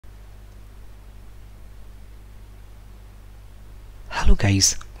Hello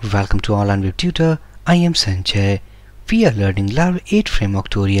guys, welcome to Online Web Tutor. I am Sanjay. We are learning Laravel 8 framework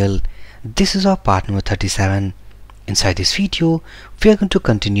tutorial. This is our part number 37. Inside this video, we are going to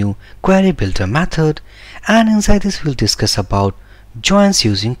continue query builder method, and inside this we'll discuss about joins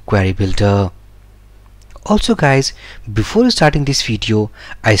using query builder. Also guys, before starting this video,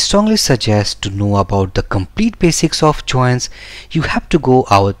 I strongly suggest to know about the complete basics of joins. You have to go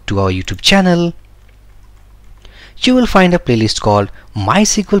out to our YouTube channel. You will find a playlist called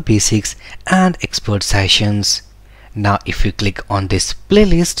MySQL Basics and Expert Sessions. Now if you click on this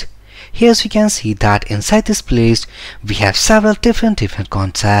playlist, here we can see that inside this playlist we have several different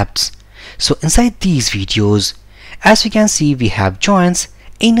concepts. So inside these videos, as we can see, we have joins,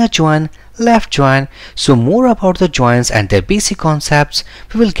 inner join, left join. So more about the joins and their basic concepts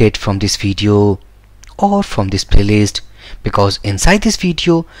we will get from this video or from this playlist, because inside this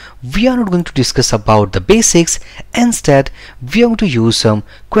video we are not going to discuss about the basics. Instead we are going to use some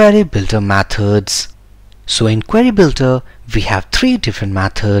query builder methods. So in query builder we have three different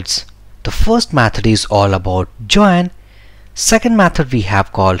methods. The first method is all about join, second method we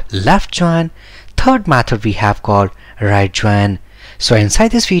have called left join, third method we have called right join. So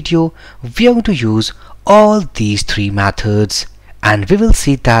inside this video we are going to use all these three methods, and we will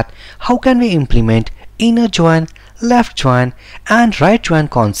see that how can we implement inner join, left join and right join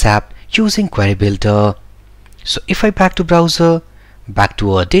concept using query builder. So if I back to browser, back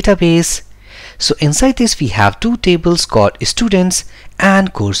to our database, so inside this we have two tables called students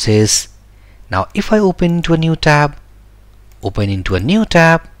and courses. Now if I open into a new tab,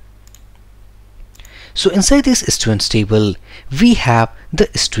 so inside this students table we have the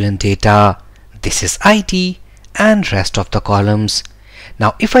student data. This is ID and rest of the columns.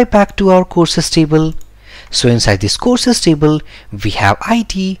 Now if I back to our courses table, so inside this courses table we have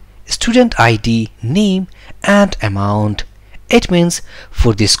ID, student ID, name and amount. It means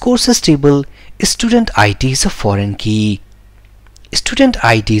for this courses table, student ID is a foreign key. Student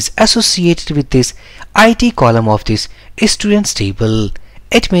ID is associated with this ID column of this students table.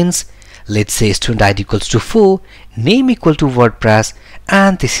 It means, let's say student ID equals to 4, name equal to WordPress,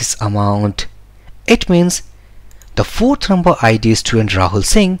 and this is amount. It means the fourth number ID student Rahul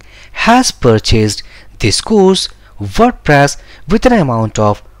Singh has purchased this course WordPress with an amount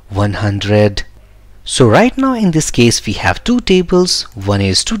of 100. So right now in this case we have two tables, one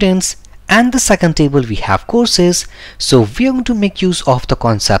is students and the second table we have courses. So we are going to make use of the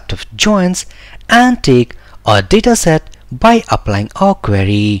concept of joins and take a data set by applying our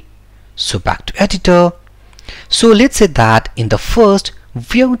query. So back to editor. So let's say that in the first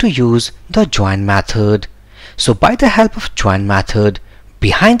we are going to use the join method. So by the help of join method,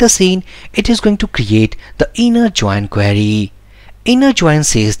 behind the scene it is going to create the inner join query. Inner join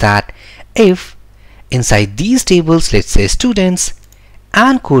says that if inside these tables, let's say students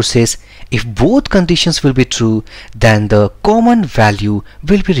and courses, if both conditions will be true, then the common value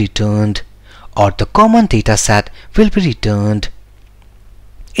will be returned or the common data set will be returned.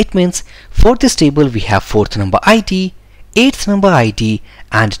 It means for this table we have fourth number ID, eighth number ID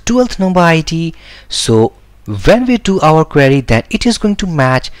and 12th number ID. So when we do our query, then it is going to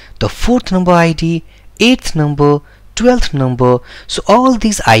match the fourth number ID, eighth number, 12th number. So all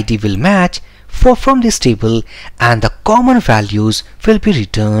these ID will match from this table and the common values will be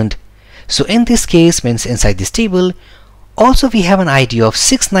returned. So in this case means inside this table also we have an ID of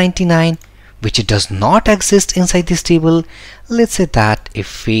 699 which does not exist inside this table. Let's say that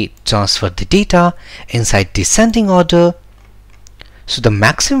if we transfer the data inside descending order, so the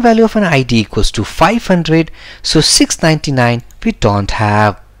maximum value of an ID equals to 500, so 699 we don't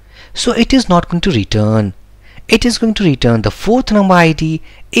have. So it is not going to return. It is going to return the fourth number ID,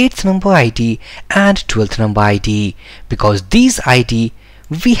 eighth number ID and 12th number ID, because these ID,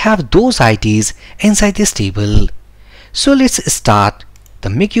 we have those IDs inside this table. So let's start the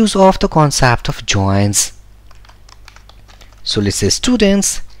make use of the concept of joins. So let's say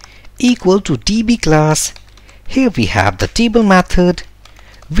students equal to DB class. Here we have the table method.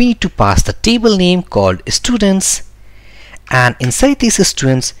 We need to pass the table name called students, and inside these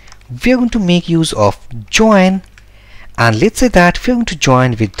students we are going to make use of join, and let's say that we are going to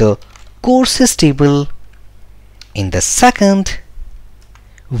join with the courses table. In the second,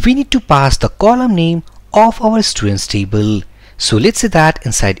 we need to pass the column name of our students table. So let's say that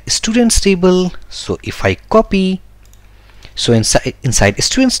inside students table, so if I copy, so inside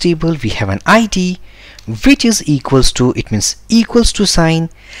students table we have an ID which is equals to, it means equals to sign,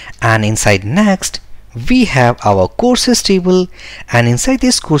 and inside next we have our courses table, and inside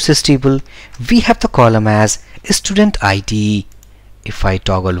this courses table we have the column as student ID. If I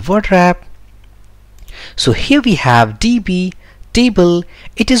toggle word wrap, so here we have DB table,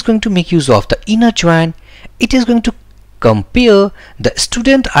 it is going to make use of the inner join. It is going to compare the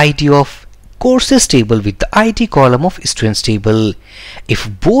student ID of courses table with the ID column of students table. If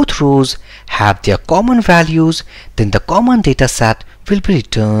both rows have their common values, then the common data set will be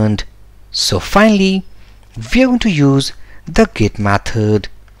returned. So finally, we are going to use the get method.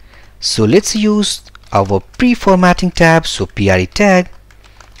 So let's use our pre-formatting tab. So pre tag,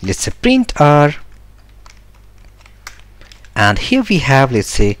 let's say print r, and here we have, let's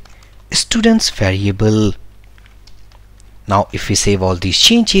say, students variable. Now if we save all these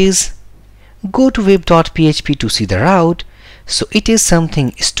changes, go to web.php to see the route. So it is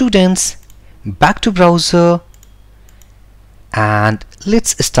something students, back to browser, and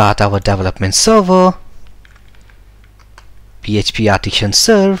let's start our development server, PHP artisan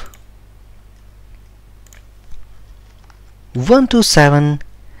serve 127.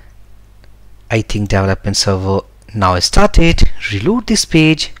 I think development server now started. Reload this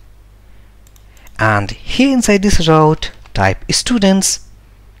page, and here inside this route type students,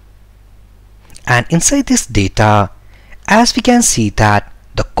 and inside this data, as we can see that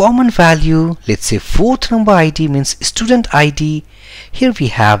the common value, let's say 4th number ID means student ID. Here we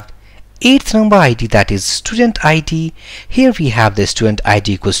have 8th number ID, that is student ID. Here we have the student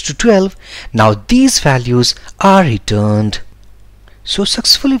ID equals to 12. Now these values are returned. So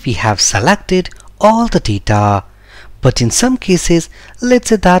successfully we have selected all the data. But in some cases, let's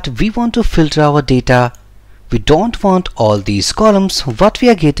say that we want to filter our data. We don't want all these columns what we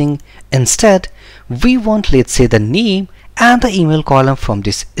are getting. Instead, we want, let's say, the name and the email column from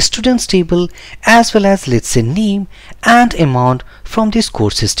this students table, as well as, let's say, name and amount from this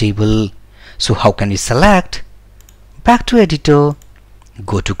courses table. So how can we select? Back to editor,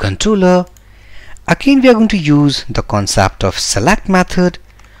 go to controller. Again we are going to use the concept of select method.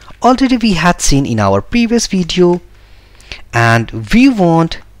 Already we had seen in our previous video, and we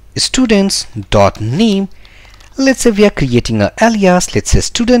want students.name. Let's say we are creating an alias, let's say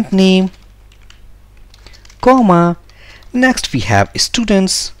student name, comma, next we have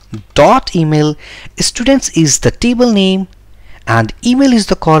students dot email. Students is the table name and email is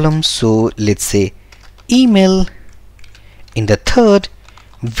the column, so let's say email. In the third,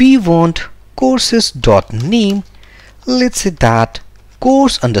 we want courses dot name, let's say that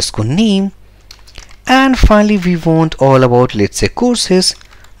course underscore name, and finally we want all about, let's say, courses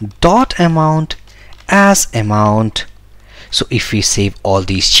dot amount as amount. So if we save all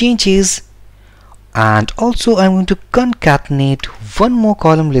these changes, and also I'm going to concatenate one more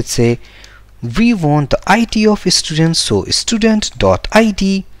column, let's say we want the ID of students, so student dot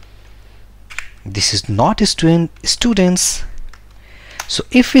ID. This is not students. So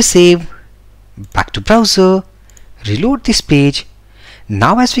if we save, back to browser, reload this page,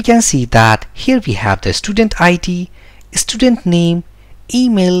 now as we can see that here we have the student ID, student name,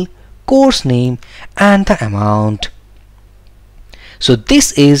 email, course name, and the amount. So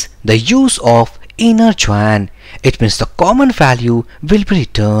this is the use of inner join. It means the common value will be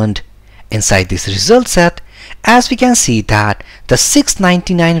returned. Inside this result set, as we can see that the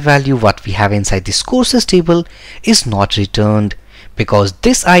 699 value what we have inside this courses table is not returned, because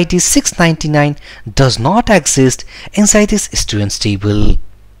this ID 699 does not exist inside this students table.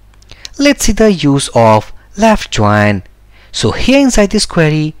 Let's see the use of left join. So here inside this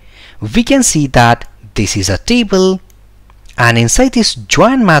query, we can see that this is a table, and inside this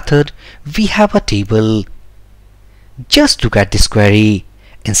join method we have a table. Just look at this query.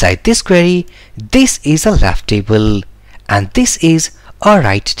 Inside this query, this is a left table and this is a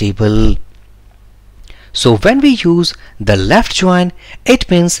right table. So when we use the left join,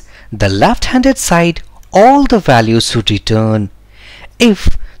 it means the left-handed side all the values should return.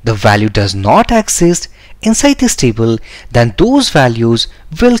 If the value does not exist inside this table, then those values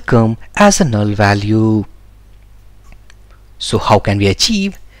will come as a null value. So how can we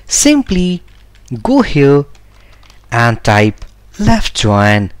achieve? Simply go here and type left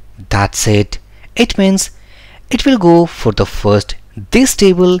join. That's it. It means it will go for the first this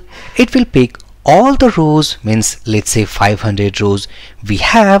table. It will pick all the rows, means let's say 500 rows we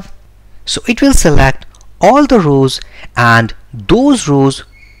have. So it will select all the rows, and those rows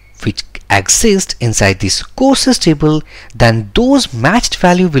which exist inside this courses table, then those matched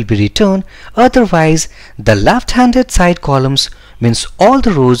value will be returned. Otherwise the left-handed side columns means all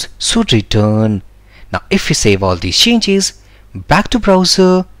the rows should return. Now if we save all these changes, back to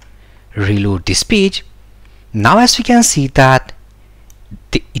browser, reload this page, now as we can see that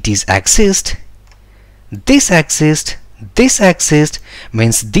it is exist, this exists, this exists,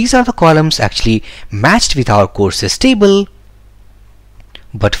 means these are the columns actually matched with our courses table.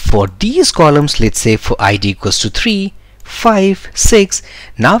 But for these columns, let's say for id equals to 3, 5, 6.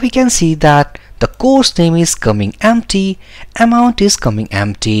 Now we can see that the course name is coming empty, amount is coming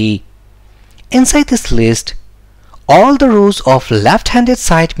empty. Inside this list, all the rows of left-handed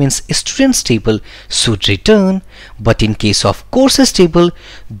side means students table should return, but in case of courses table,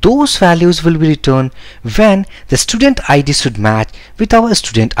 those values will be returned when the student ID should match with our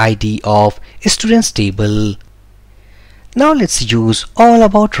student ID of students table. Now let's use all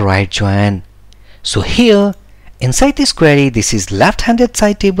about right join. So here inside this query, this is left-handed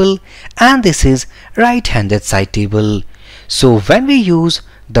side table and this is right-handed side table. So when we use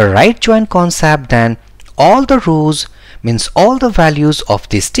the right join concept, then all the rows means all the values of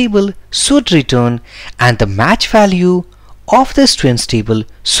this table should return and the match value of the students table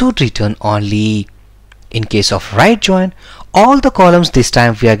should return only. In case of right join, all the columns this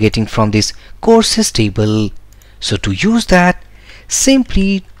time we are getting from this courses table. So to use that,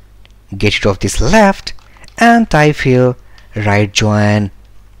 simply get rid of this left and type here right join.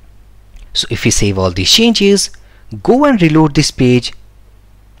 So if we save all these changes, go and reload this page.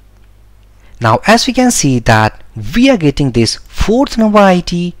 Now as we can see that we are getting this 4th number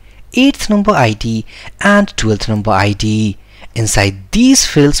ID, 8th number ID and 12th number ID. Inside these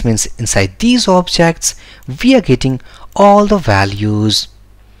fields means inside these objects we are getting all the values,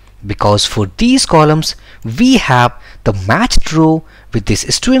 because for these columns we have the matched row with this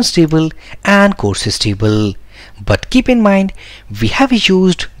students table and courses table. But keep in mind, we have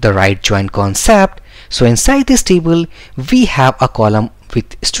used the right join concept, so inside this table we have a column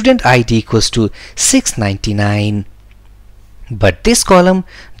with student ID equals to 699, but this column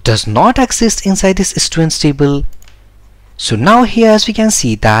does not exist inside this students table. So now here as we can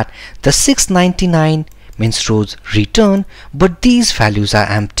see that the 699 means rows return, but these values are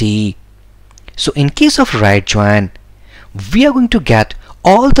empty. So in case of right join, we are going to get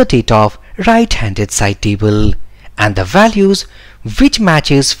all the data of right-handed side table, and the values which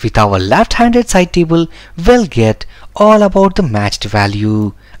matches with our left-handed side table will get all about the matched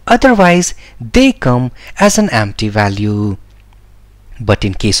value, otherwise they come as an empty value. But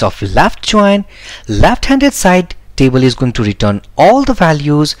in case of left join, left-handed side table is going to return all the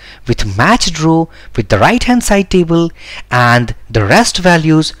values with matched row with the right hand side table, and the rest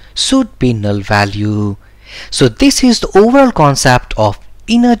values should be null value. So this is the overall concept of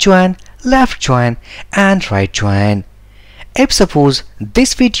inner join, left join and right join. If suppose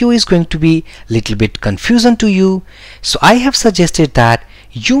this video is going to be little bit confusing to you, so I have suggested that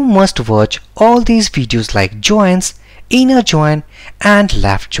you must watch all these videos like joins, inner join and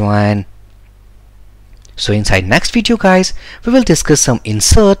left join. So inside next video guys, we will discuss some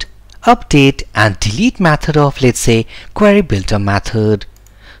insert, update and delete method of, let's say, query builder method.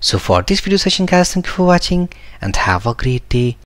 So for this video session guys, thank you for watching and have a great day.